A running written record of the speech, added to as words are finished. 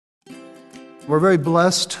We're very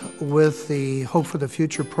blessed with the Hope for the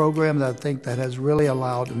Future program that I think that has really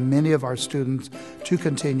allowed many of our students to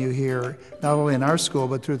continue here, not only in our school,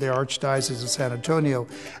 but through the Archdiocese of San Antonio.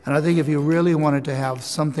 And I think if you really wanted to have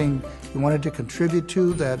something you wanted to contribute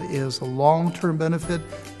to that is a long-term benefit,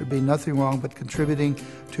 there'd be nothing wrong but contributing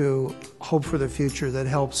to Hope for the Future that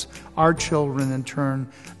helps our children in turn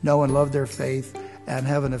know and love their faith and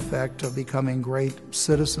have an effect of becoming great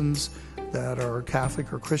citizens that are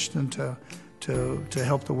Catholic or Christian to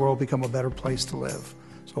help the world become a better place to live.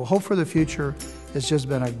 So Hope for the Future has just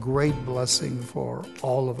been a great blessing for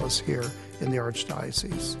all of us here in the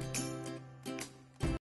Archdiocese.